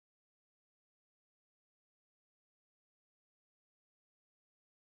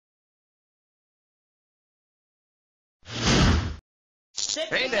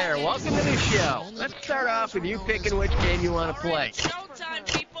Hey there, welcome to the show. Let's start off with you picking which game you want to play. Showtime,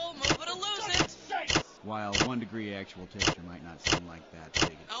 people. Move it or lose it. While 1 degree actual temperature might not seem like that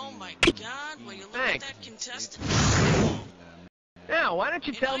big. Oh my God, will you look at that contestant? Now, why don't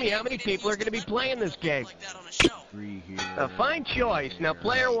you tell me how many people are going to be playing this game? A fine choice. Now,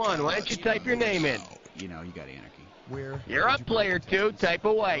 player 1, why don't you type your name in? You know, you got anarchy. Where? You're up, player 2. Type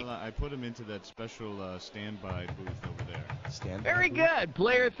away. Well, I put him into that special standby booth over there. Standby Very booth? good.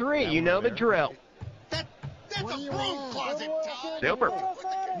 Player 3, you know the drill. That's a broom closet, Tom. Super.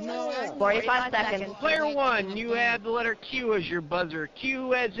 45 seconds. Player 1, you have the letter Q as your buzzer.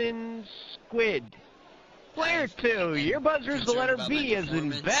 Q as in squid. Player 2, your buzzer is the letter B as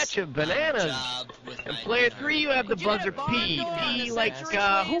in batch of bananas. And player 3, you have the buzzer P. P like,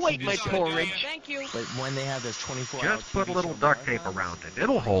 who ate my porridge? Thank you. But when they have this 24 hours... Just put a little duct tape around it.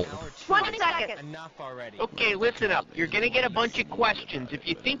 It'll hold. 20 seconds. Enough already. Okay, listen up. You're gonna get a bunch of questions. If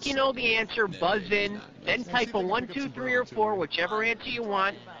you think you know the answer, buzz in. Then type a 1, 2, 3, or 4, whichever answer you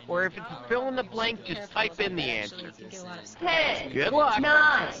want. Or if it's a fill in the blank, just type in the answer. 10, Good luck.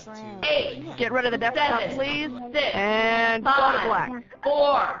 9, 8, Get rid of the desktop, 7, please. 6, And go to 5, black.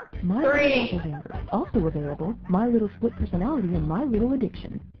 4, My 3. Little Available. Also available, My Little Split Personality and My Little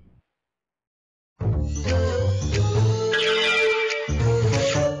Addiction.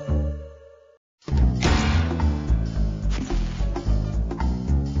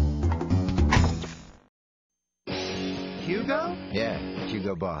 Hugo? Yeah,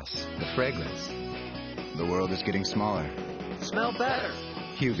 Hugo Boss. The fragrance. The world is getting smaller. Smell better.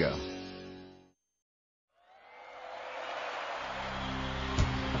 Hugo.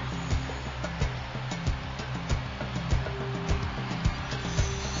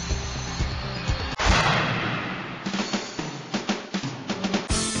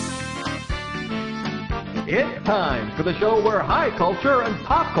 It's time for the show where high culture and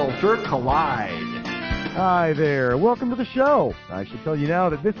pop culture collide. Hi there, welcome to the show. I should tell you now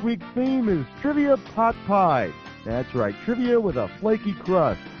that this week's theme is Trivia Pot Pie. That's right, trivia with a flaky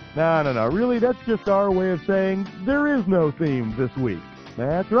crust. No, really, that's just our way of saying there is no theme this week.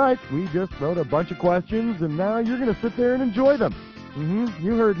 That's right, we just wrote a bunch of questions and now you're going to sit there and enjoy them.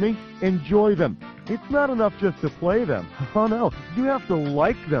 You heard me, enjoy them. It's not enough just to play them. Oh no, you have to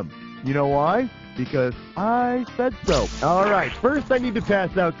like them. You know why? Because I said so. All right, first I need to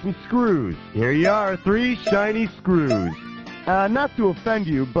pass out some screws. Here you are, 3 shiny screws. Not to offend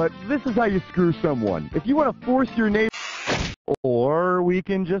you, but this is how you screw someone. If you want to force your neighbor, or we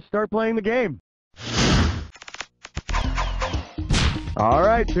can just start playing the game. All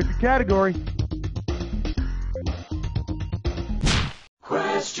right, pick a category.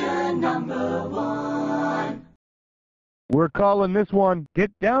 Question number 1. We're calling this one,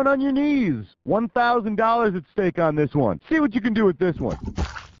 Get Down on Your Knees. $1,000 at stake on this one. See what you can do with this one.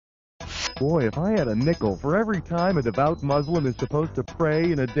 Boy, if I had a nickel for every time a devout Muslim is supposed to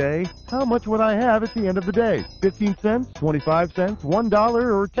pray in a day, how much would I have at the end of the day? 15 cents, 25 cents, $1,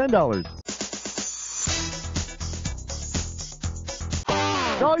 or $10?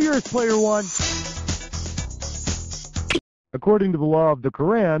 It's all yours, player 1. According to the law of the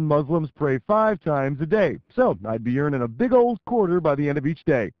Quran, Muslims pray 5 times a day. So, I'd be earning a big old quarter by the end of each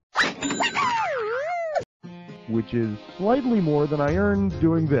day. Which is slightly more than I earned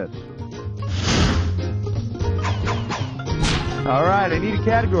doing this. All right, I need a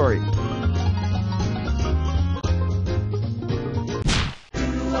category.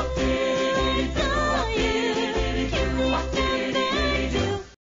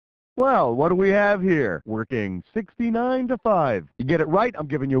 Well, what do we have here? Working 69 to 5. You get it right, I'm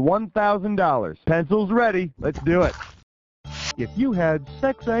giving you $1,000. Pencils ready. Let's do it. If you had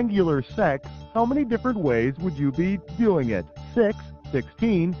sexangular sex, how many different ways would you be doing it? 6,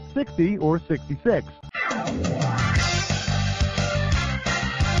 16, 60, or 66?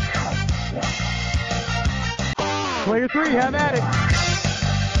 Player 3, have at it.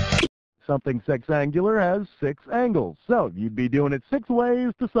 Something sexangular has 6 angles, so you'd be doing it 6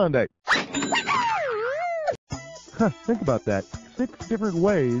 ways to Sunday. Think about that. 6 different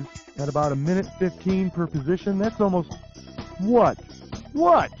ways at about 1:15 per position. That's almost... What?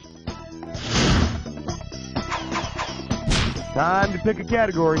 Time to pick a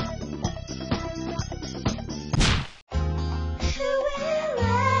category.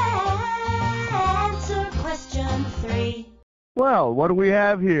 Question 3. Well, what do we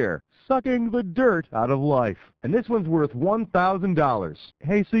have here? Sucking the dirt out of life. And this one's worth $1,000.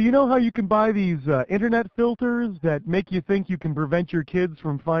 Hey, so you know how you can buy these internet filters that make you think you can prevent your kids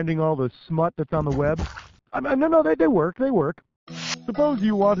from finding all the smut that's on the web? No, they work. So suppose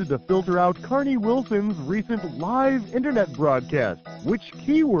you wanted to filter out Carney Wilson's recent live internet broadcast. Which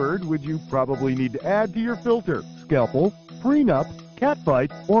keyword would you probably need to add to your filter? Scalpel, prenup,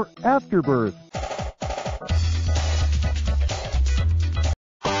 catfight, or afterbirth?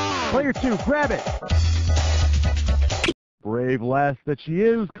 Player 2, grab it! Brave lass that she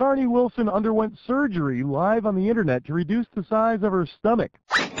is, Carney Wilson underwent surgery live on the internet to reduce the size of her stomach.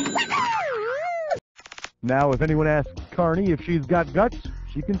 Now, if anyone asks Carney if she's got guts,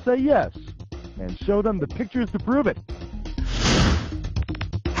 she can say yes, and show them the pictures to prove it.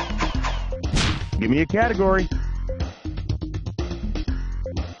 Give me a category.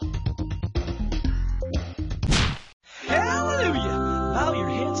 Hallelujah! Bow your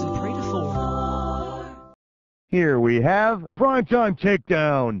heads and pray to Thor. Here we have Primetime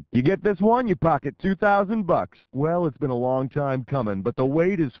Takedown. You get this one, you pocket $2,000. Well, it's been a long time coming, but the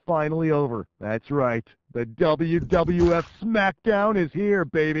wait is finally over. That's right. The WWF SmackDown is here,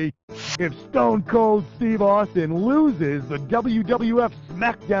 baby. If Stone Cold Steve Austin loses the WWF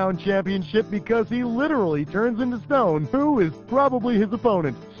SmackDown Championship because he literally turns into stone, who is probably his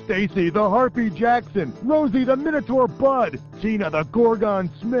opponent? Stacy the Harpy Jackson, Rosie the Minotaur Bud, Tina the Gorgon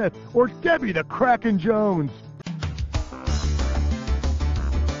Smith, or Debbie the Kraken Jones?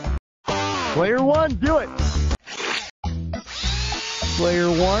 Player 1, do it! Player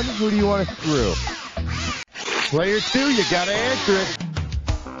 1, who do you want to screw? Player 2, you gotta answer it.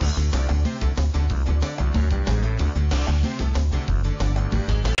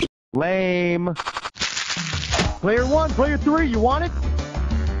 Lame. Player 1, player 3, you want it?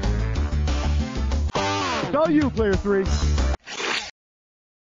 It's all you, player 3.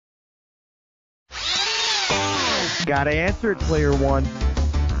 Gotta answer it, player 1.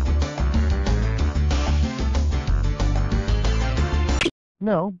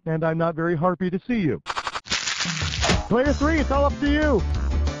 No, and I'm not very harpy to see you. Player 3, it's all up to you.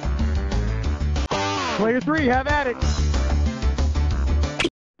 Player 3, have at it.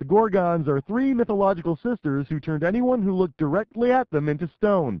 The Gorgons are 3 mythological sisters who turned anyone who looked directly at them into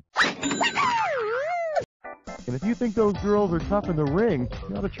stone. And if you think those girls are tough in the ring,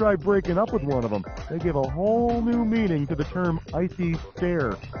 you ought to try breaking up with one of them. They give a whole new meaning to the term icy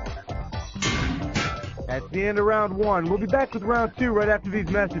stare. That's the end of round 1. We'll be back with round 2 right after these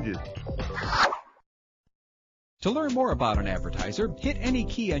messages. To learn more about an advertiser, hit any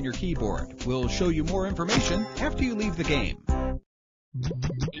key on your keyboard. We'll show you more information after you leave the game.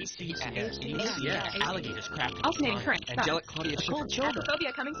 ACS, alligators craft. Alternating current. Angelic Claudia Cold shoulder.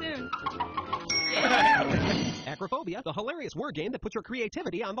 Acrophobia coming soon. Acrophobia, the hilarious word game that puts your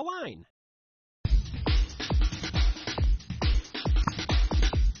creativity on the line.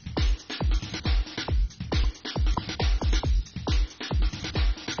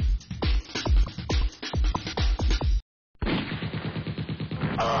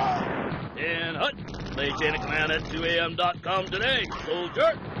 Dan Hutt, play Chain of Command at 2am.com today,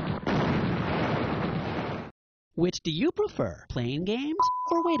 soldier. Which do you prefer, playing games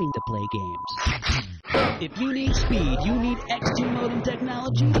or waiting to play games? If you need speed, you need X2 modem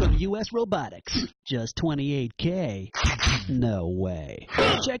technology from US Robotics. Just $28K? No way.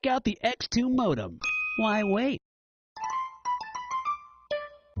 Check out the X2 modem. Why wait?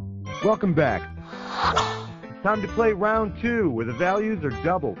 Welcome back. It's time to play round 2, where the values are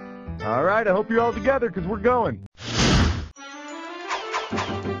doubled. All right, I hope you're all together, because we're going.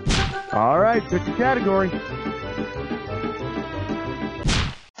 All right, pick the category.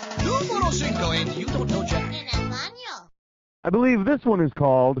 I believe this one is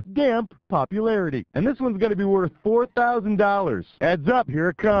called Damp Popularity, and this one's going to be worth $4,000. Heads up, here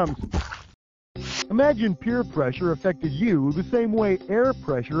it comes. Imagine peer pressure affected you the same way air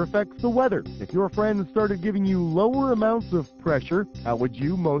pressure affects the weather. If your friends started giving you lower amounts of pressure, how would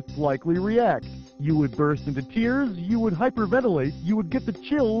you most likely react? You would burst into tears, you would hyperventilate, you would get the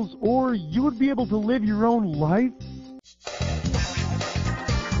chills, or you would be able to live your own life?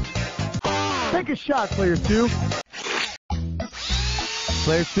 Take a shot, player 2.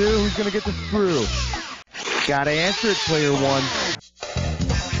 Player 2, who's going to get the screw? Gotta answer it, player 1.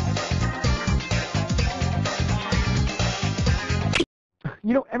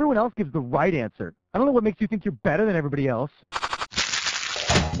 You know, everyone else gives the right answer. I don't know what makes you think you're better than everybody else.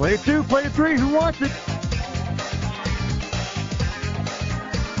 Player 2, player 3, who wants it?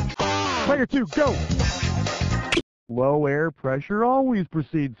 Player 2, go! Low air pressure always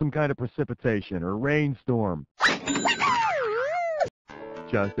precedes some kind of precipitation or rainstorm.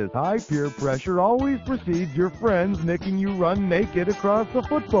 Just as high peer pressure always precedes your friends making you run naked across the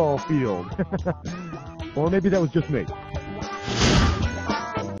football field. Or maybe that was just me.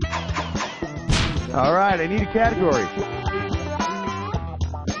 All right, I need a category.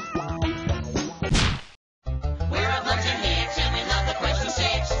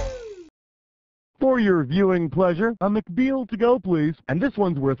 your viewing pleasure, a McBeal to go, please. And this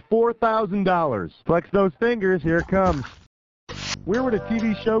one's worth $4,000. Flex those fingers, here it comes. Where would a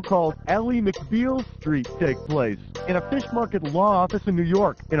TV show called Ellie McBeal Street take place? In a fish market law office in New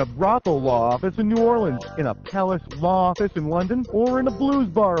York, in a brothel law office in New Orleans, in a palace law office in London, or in a blues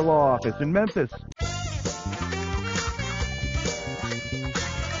bar law office in Memphis?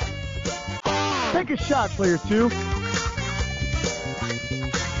 Take a shot, player 2.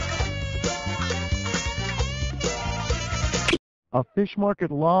 A fish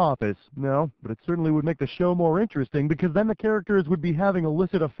market law office? No, but it certainly would make the show more interesting because then the characters would be having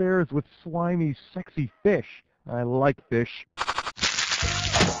illicit affairs with slimy, sexy fish. I like fish.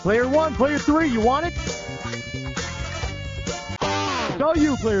 Player 1, player 3, you want it? It's all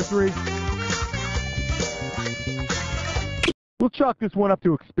you, player 3. We'll chalk this one up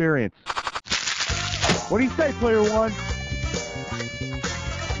to experience. What do you say, player 1?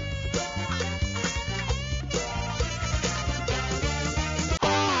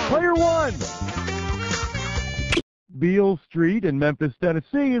 Player 1! Beale Street in Memphis,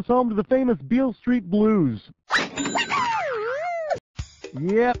 Tennessee is home to the famous Beale Street Blues.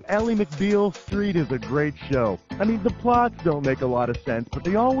 Yep, Ellie McBeal Street is a great show. I mean, the plots don't make a lot of sense, but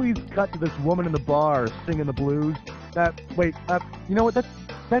they always cut to this woman in the bar singing the blues. You know what?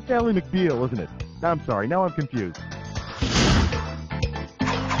 That's Ellie McBeal, isn't it? I'm sorry, now I'm confused.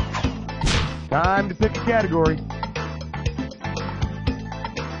 Time to pick a category.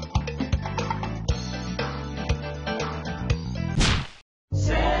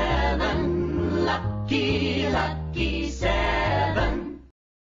 Lucky 7.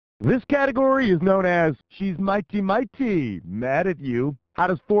 This category is known as She's Mighty Mighty Mad at You. How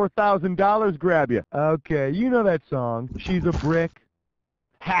does $4,000 grab you? Okay, you know that song. She's a brick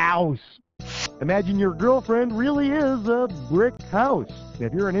house. Imagine your girlfriend really is a brick house.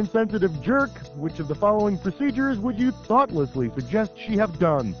 If you're an insensitive jerk, which of the following procedures would you thoughtlessly suggest she have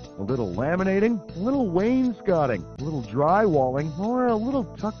done? A little laminating, a little wainscoting, a little drywalling, or a little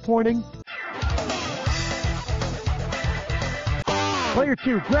tuck pointing? Player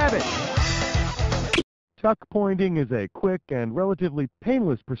 2, grab it! Tuck pointing is a quick and relatively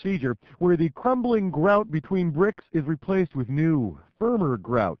painless procedure where the crumbling grout between bricks is replaced with new, firmer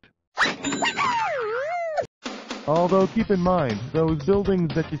grout. Although keep in mind, those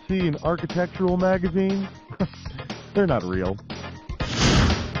buildings that you see in architectural magazines, they're not real.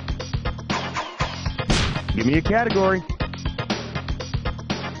 Give me a category.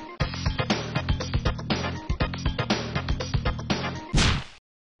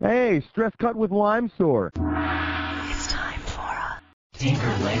 Hey, stress cut with lime sore. It's time for a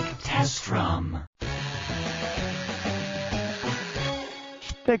Tinkerlick test drum.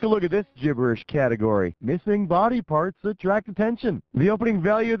 Take a look at this gibberish category. Missing body parts attract attention. The opening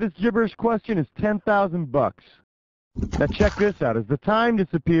value of this gibberish question is $10,000. Now check this out. As the time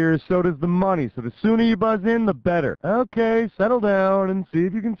disappears, so does the money. So the sooner you buzz in, the better. Okay, settle down and see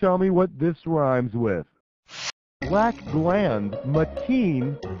if you can tell me what this rhymes with. Black gland,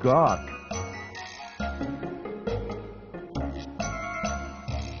 Mateen, gawk.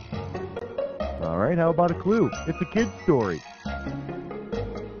 All right, how about a clue? It's a kid's story.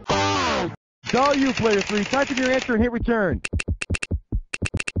 It's all you, player 3. Type in your answer and hit return.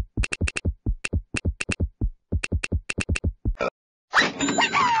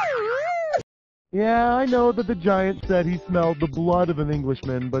 Yeah, I know that the giant said he smelled the blood of an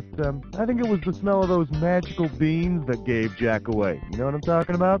Englishman, but I think it was the smell of those magical beans that gave Jack away. You know what I'm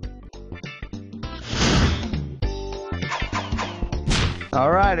talking about?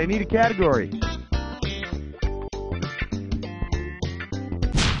 All right, I need a category.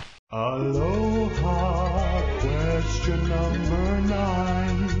 Aloha, question number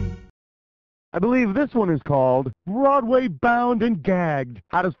 9. I believe this one is called Broadway Bound and Gagged.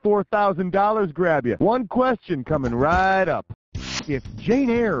 How does $4,000 grab you? One question coming right up. If Jane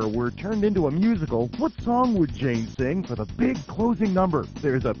Eyre were turned into a musical, what song would Jane sing for the big closing number?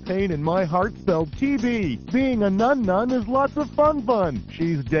 There's a pain in my heart spelled TB. Being a nun is lots of fun.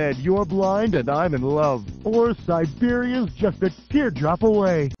 She's dead, you're blind, and I'm in love. Or Siberia's just a teardrop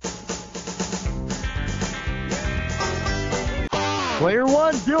away. Player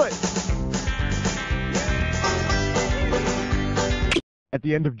 1, do it! At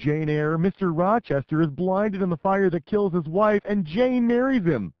the end of Jane Eyre, Mr. Rochester is blinded in the fire that kills his wife, and Jane marries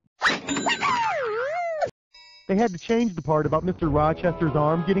him. They had to change the part about Mr. Rochester's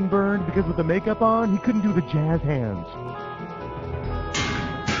arm getting burned because with the makeup on, he couldn't do the jazz hands.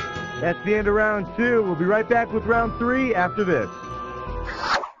 That's the end of round 2. We'll be right back with round 3 after this.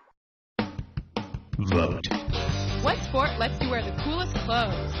 Vote. What sport lets you wear the coolest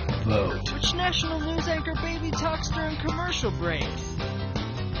clothes? Vote. Which national news anchor baby talks during commercial breaks?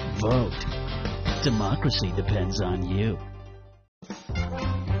 Vote. Democracy depends on you.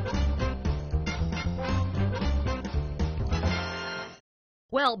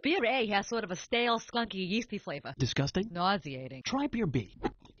 Well, beer A has sort of a stale, skunky, yeasty flavor. Disgusting? Nauseating. Try beer B.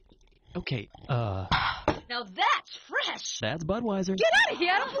 Okay, Now that's fresh! that's Budweiser. Get out of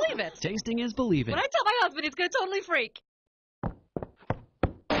here, I don't believe it! Tasting is believing. When I tell my husband, he's gonna totally freak.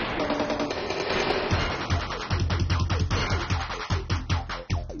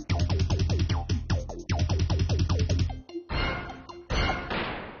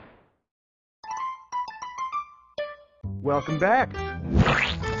 Welcome back.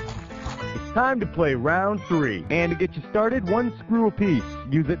 It's time to play round 3. And to get you started, 1 screw apiece.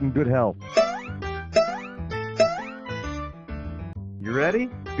 Use it in good health. You ready?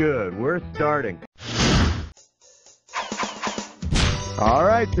 Good, we're starting. All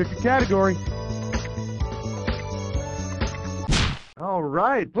right, pick a category. All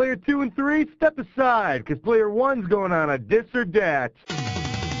right, player 2 and 3, step aside, because player 1's going on a dis or dat.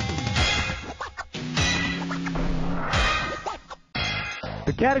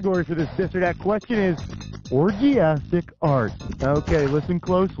 The category for this this or that question is orgiastic art. Okay, listen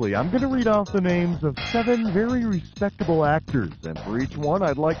closely. I'm going to read off the names of 7 very respectable actors, and for each one,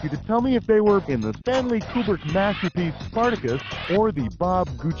 I'd like you to tell me if they were in the Stanley Kubrick masterpiece Spartacus or the Bob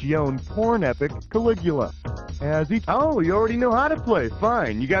Guccione porn epic Caligula. As each... Oh, you already know how to play.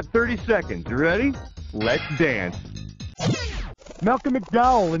 Fine. You got 30 seconds. You ready? Let's dance. Malcolm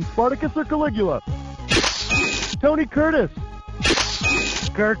McDowell in Spartacus or Caligula? Tony Curtis.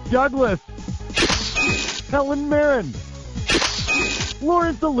 Kirk Douglas, Helen Mirren,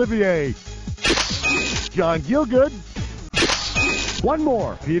 Laurence Olivier, John Gielgud, one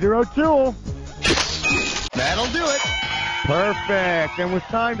more, Peter O'Toole. That'll do it. Perfect. And with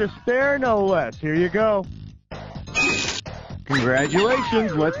time to spare, no less. Here you go.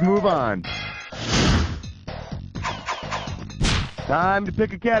 Congratulations. Let's move on. Time to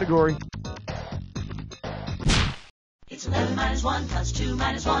pick a category. It's 11 minus 1 plus 2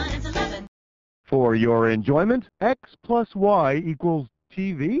 minus 1 is 11. For your enjoyment, X plus Y equals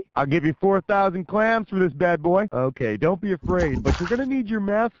TV. I'll give you 4,000 clams for this bad boy. Okay, don't be afraid, but you're going to need your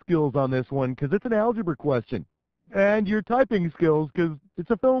math skills on this one because it's an algebra question. And your typing skills because it's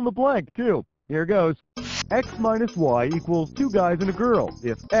a fill in the blank, too. Here goes. X minus Y equals 2 guys and a girl.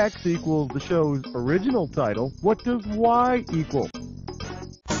 If X equals the show's original title, what does Y equal?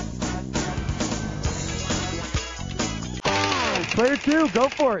 Player 2, go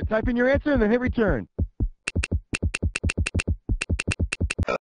for it. Type in your answer and then hit return.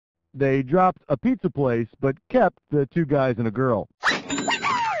 They dropped a pizza place, but kept the 2 guys and a girl.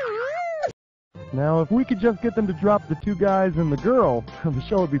 Now, if we could just get them to drop the 2 guys and the girl, the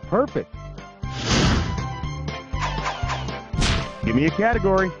show would be perfect. Give me a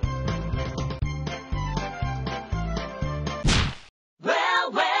category. Well,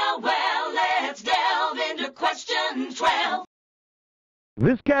 let's delve into question 12.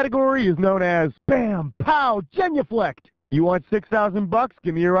 This category is known as Bam, Pow, Genuflect. You want $6,000?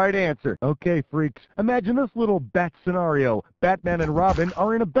 Give me your right answer. Okay, freaks. Imagine this little bat scenario. Batman and Robin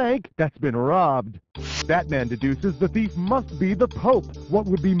are in a bank that's been robbed. Batman deduces the thief must be the Pope. What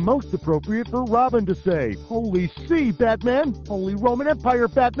would be most appropriate for Robin to say? Holy See, Batman. Holy Roman Empire,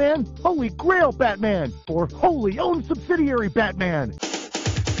 Batman. Holy Grail, Batman. Or Holy Owned Subsidiary, Batman.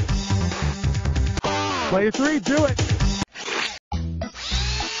 Player 3, do it.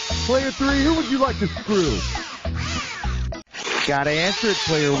 Player 3, who would you like to screw? Gotta answer it,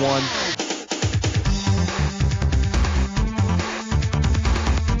 Player 1.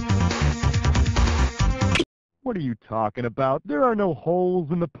 What are you talking about? There are no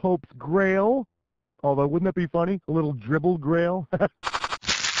holes in the Pope's Grail. Although, wouldn't that be funny? A little dribbled Grail.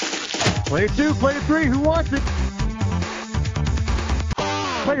 Player 2, Player 3, who wants it?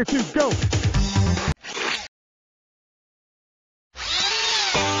 Player 2, go!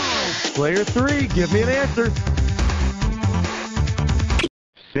 Player 3, give me an answer.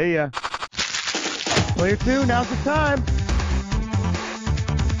 See ya. Player 2, now's the time.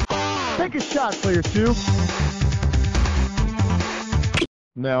 Take a shot, Player 2.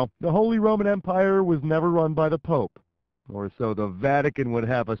 No, the Holy Roman Empire was never run by the Pope. Or so the Vatican would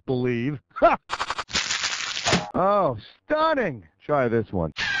have us believe. Ha! Oh, stunning! Try this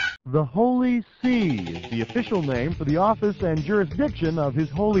one. The Holy See is the official name for the office and jurisdiction of His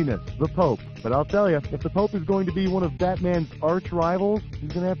Holiness, the Pope. But I'll tell you, if the Pope is going to be one of Batman's arch rivals,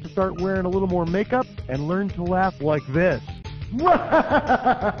 he's going to have to start wearing a little more makeup and learn to laugh like this.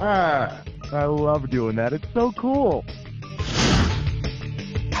 I love doing that. It's so cool.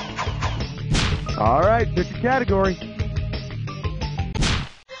 All right, pick a category.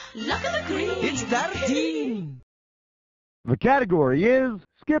 Luck of the green. It's 13. The category is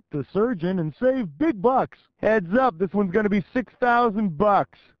skip the surgeon and save big bucks. Heads up, this one's going to be $6,000.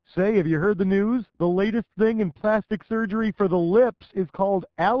 Say, have you heard the news? The latest thing in plastic surgery for the lips is called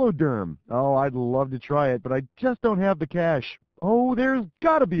alloderm. Oh, I'd love to try it, but I just don't have the cash. Oh, there's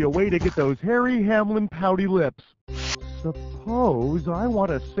got to be a way to get those Harry Hamlin pouty lips. Suppose I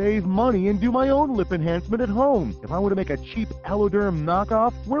want to save money and do my own lip enhancement at home. If I were to make a cheap alloderm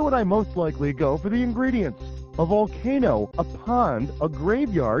knockoff, where would I most likely go for the ingredients? A volcano, a pond, a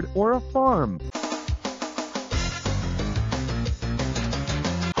graveyard, or a farm?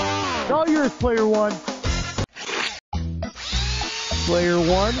 All yours, player one. Player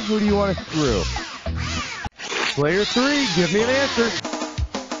one, who do you want to screw? Player three, give me an answer.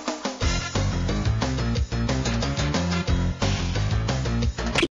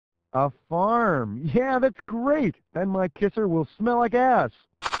 A farm. Yeah, that's great. Then my kisser will smell like ass.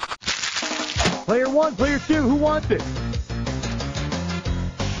 Player one, player two, who wants it?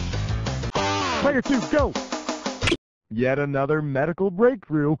 Player two, go. Yet another medical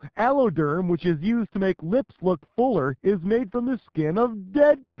breakthrough. Alloderm, which is used to make lips look fuller, is made from the skin of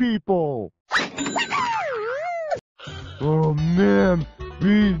dead people. Oh man,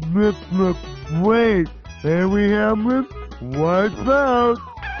 these lips look great. Harry Hamlin, what's out?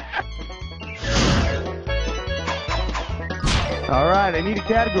 All right, I need a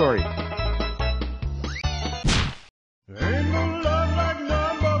category.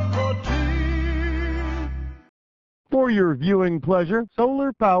 For your viewing pleasure,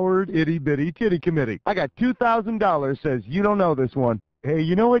 solar-powered itty-bitty titty committee. I got $2,000, says you don't know this one. Hey,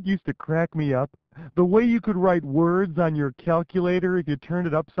 you know what used to crack me up? The way you could write words on your calculator if you turned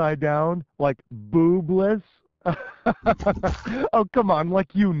it upside down, like boobless. Oh, come on,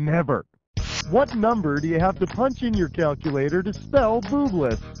 like you never. What number do you have to punch in your calculator to spell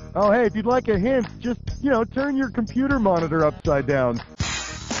boobless? Oh, hey, if you'd like a hint, just, turn your computer monitor upside down.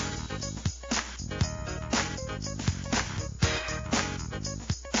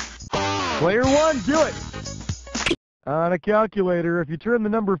 Player one, do it! On a calculator, if you turn the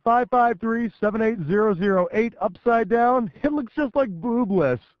number 553-78008 upside down, it looks just like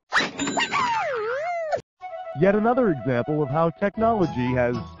boobless. Yet another example of how technology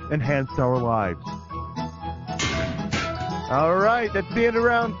has enhanced our lives. All right, that's the end of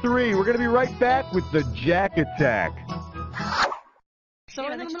round 3. We're going to be right back with the Jack Attack. So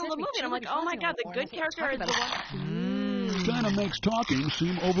we're in the middle of the movie, and I'm like, oh my god, the good character is the one. Kinda makes talking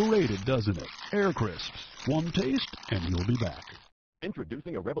seem overrated, doesn't it? Air Crisps. One taste, and you'll be back.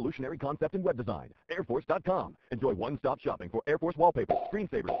 Introducing a revolutionary concept in web design, Airforce.com. Enjoy one-stop shopping for Air Force wallpaper,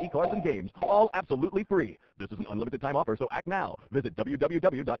 screensavers, e-cards, and games, all absolutely free. This is an unlimited time offer, so act now. Visit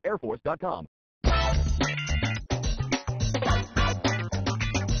www.airforce.com.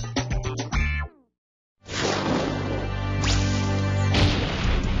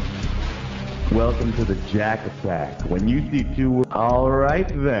 Welcome to the Jack Attack. When you see two words... All right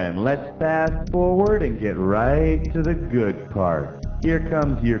then, let's fast forward and get right to the good part. Here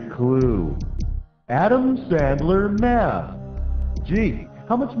comes your clue. Adam Sandler math. Gee,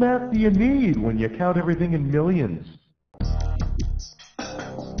 how much math do you need when you count everything in millions?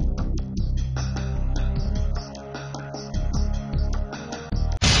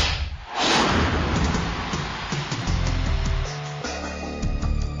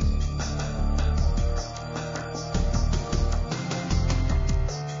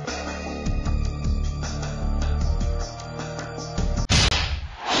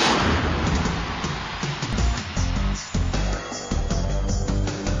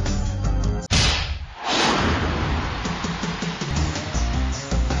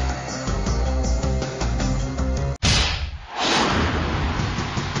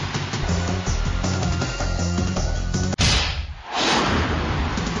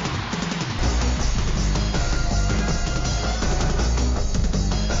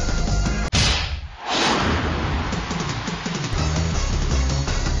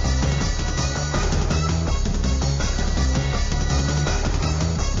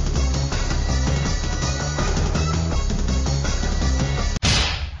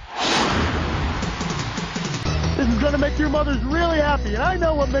 This is going to make your mothers really happy, and I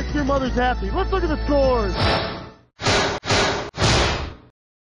know what makes your mothers happy. Let's look at the scores.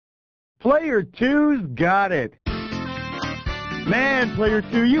 Player 2's got it. Man, Player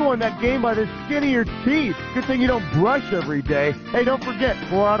 2, you won that game by the skin of your teeth. Good thing you don't brush every day. Hey, don't forget,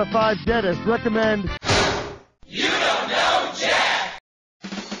 4 out of 5 dentists recommend... You don't know Jack!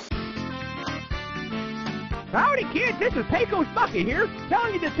 Howdy, kids. This is Pecos Bucky here,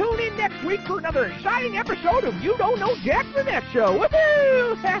 telling you to tune in next week for another exciting episode of You Don't Know Jack the Net Show.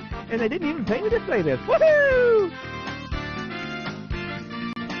 Woohoo! And they didn't even pay me to say this. Woohoo!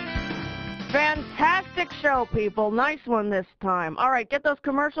 Fantastic show, people. Nice one this time. All right, get those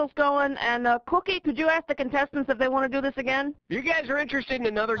commercials going. And, Cookie, could you ask the contestants if they want to do this again? If you guys are interested in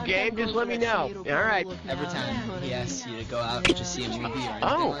another game, just let me know. All right. Every time he asks you to go out and just see a movie or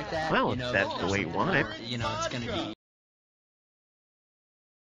anything like that, well, if that's the way you want it. It's going to be